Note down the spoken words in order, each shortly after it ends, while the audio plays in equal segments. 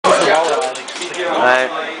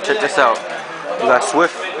Alright, check this out. We got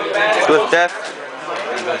Swiftdeathz,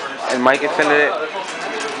 and Mike Infinite.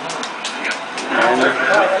 And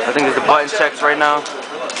I think it's the button checks right now.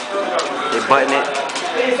 They button it.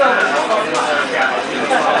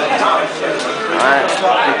 Alright,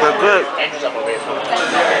 think we're good.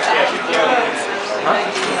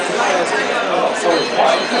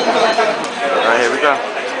 Alright, here we go.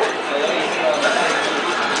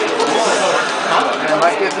 And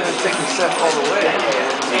Mike Infinite taking step all the way.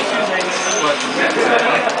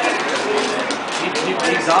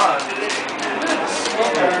 He's on.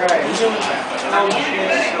 Alright.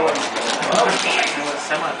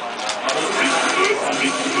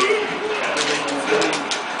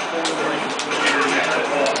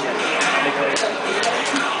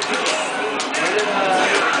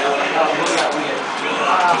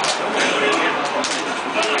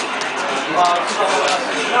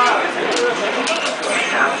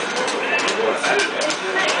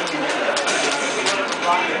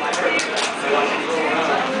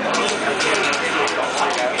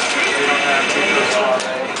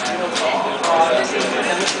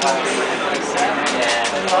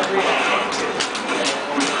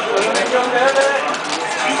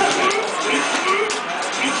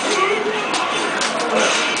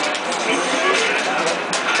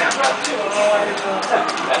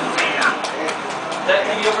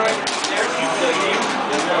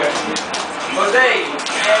 Jose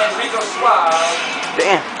and Rico Suave.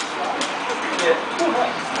 Damn.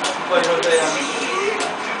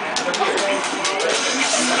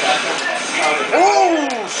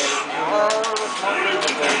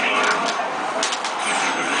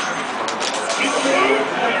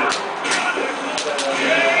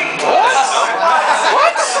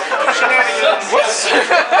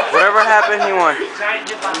 Whatever happened, he won.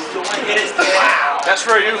 That's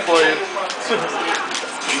for you, for you.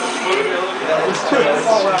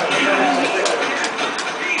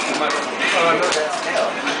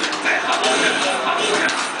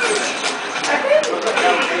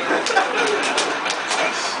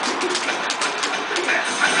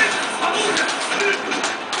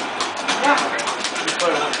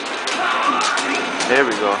 There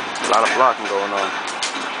we go. A lot of blocking going on.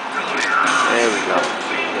 There we go.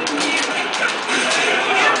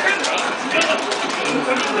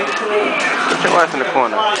 Put your wife in the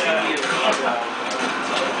corner.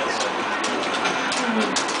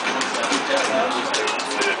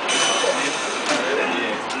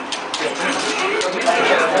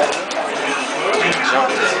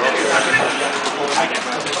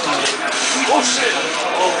 Oh shit!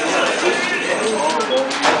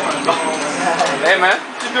 Hey man,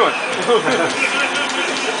 what you doing?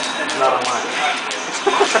 Not on mine.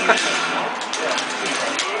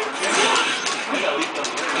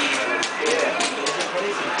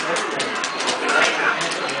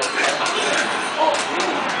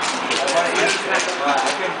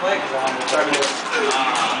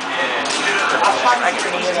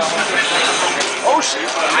 Oh shit!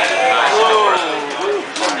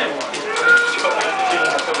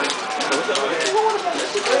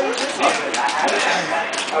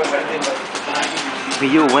 But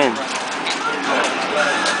you win.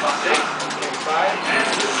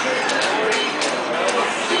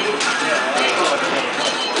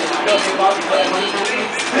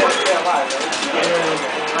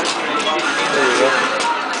 There you go.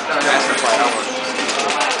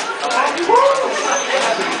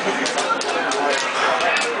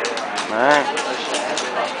 Alright.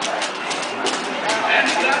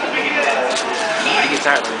 You get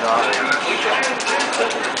tired of it, dog.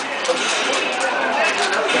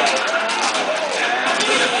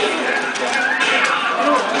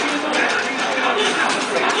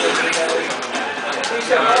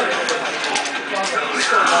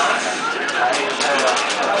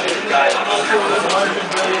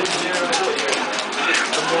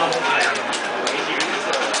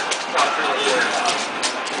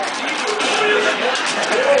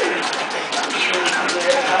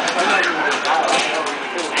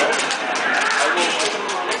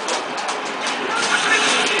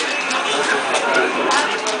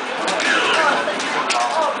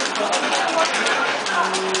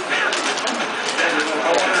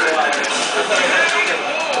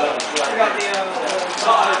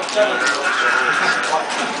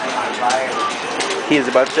 He is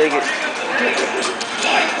about to take it.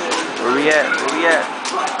 Where we at? Where we at?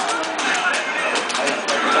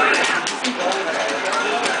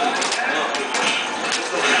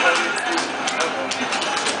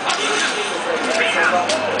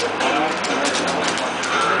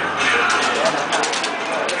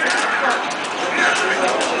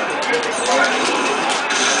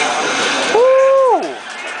 Woo!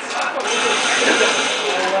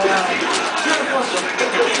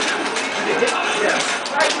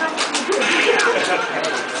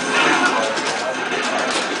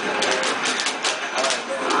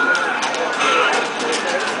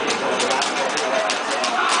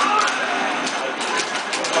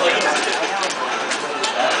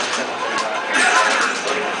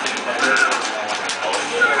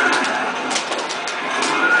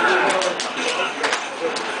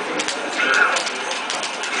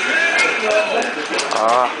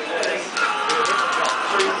 Oh,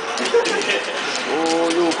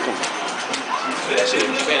 you come.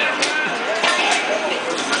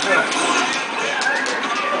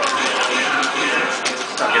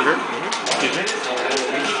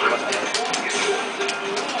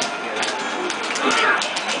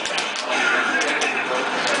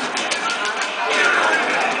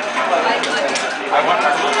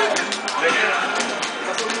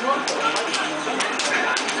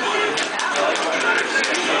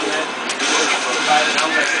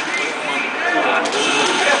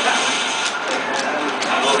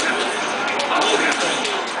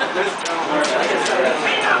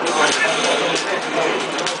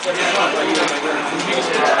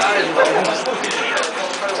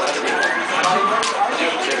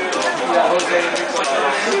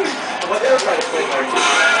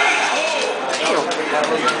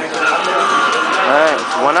 Alright,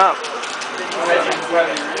 it's one up.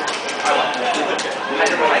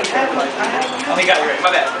 He got you right. My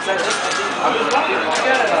bad.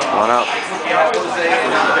 One up.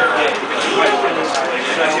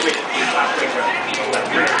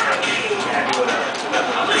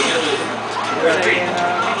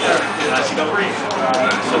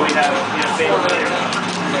 So we have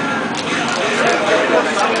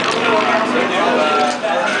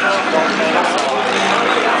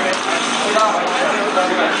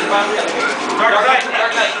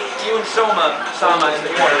Dark Knight. You and Sama in the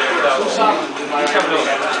corner there. He's coming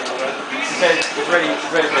over. He said he's ready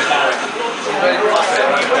for battle.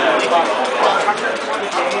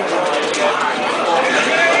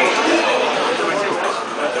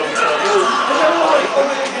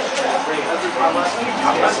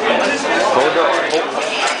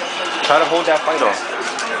 Try to hold that fight off.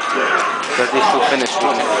 Because they still finish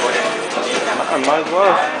shooting. Might as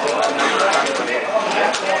well.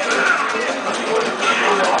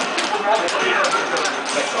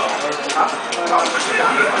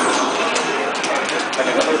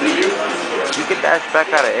 You can dash back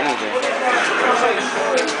out of anything.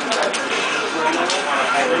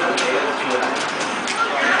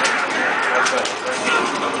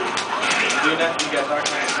 You got Dark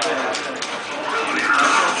Knight.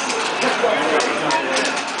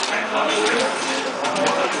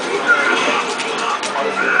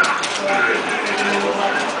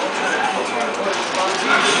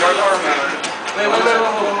 Wait, why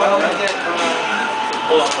don't we get,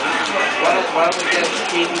 hold on. Why don't we get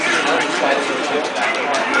KD's and other side of the ship back?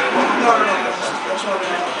 No.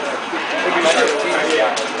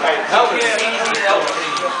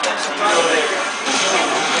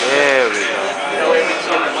 There we go.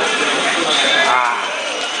 Wow.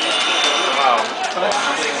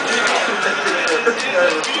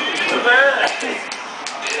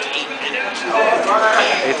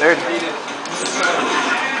 8:30.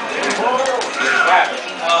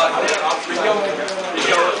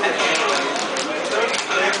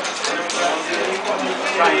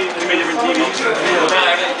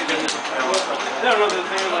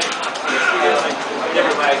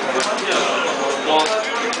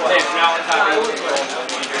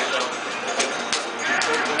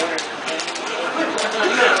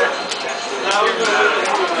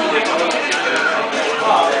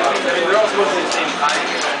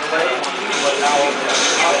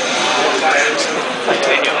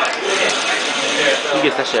 He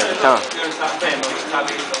gets that shit every time.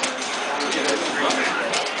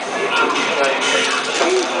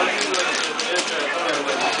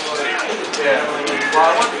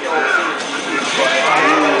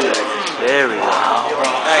 There we go.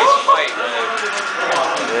 Nice fight.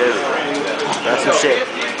 There we go. That's some shit.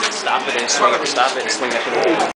 Stop it and swing it. Stop it and swing it.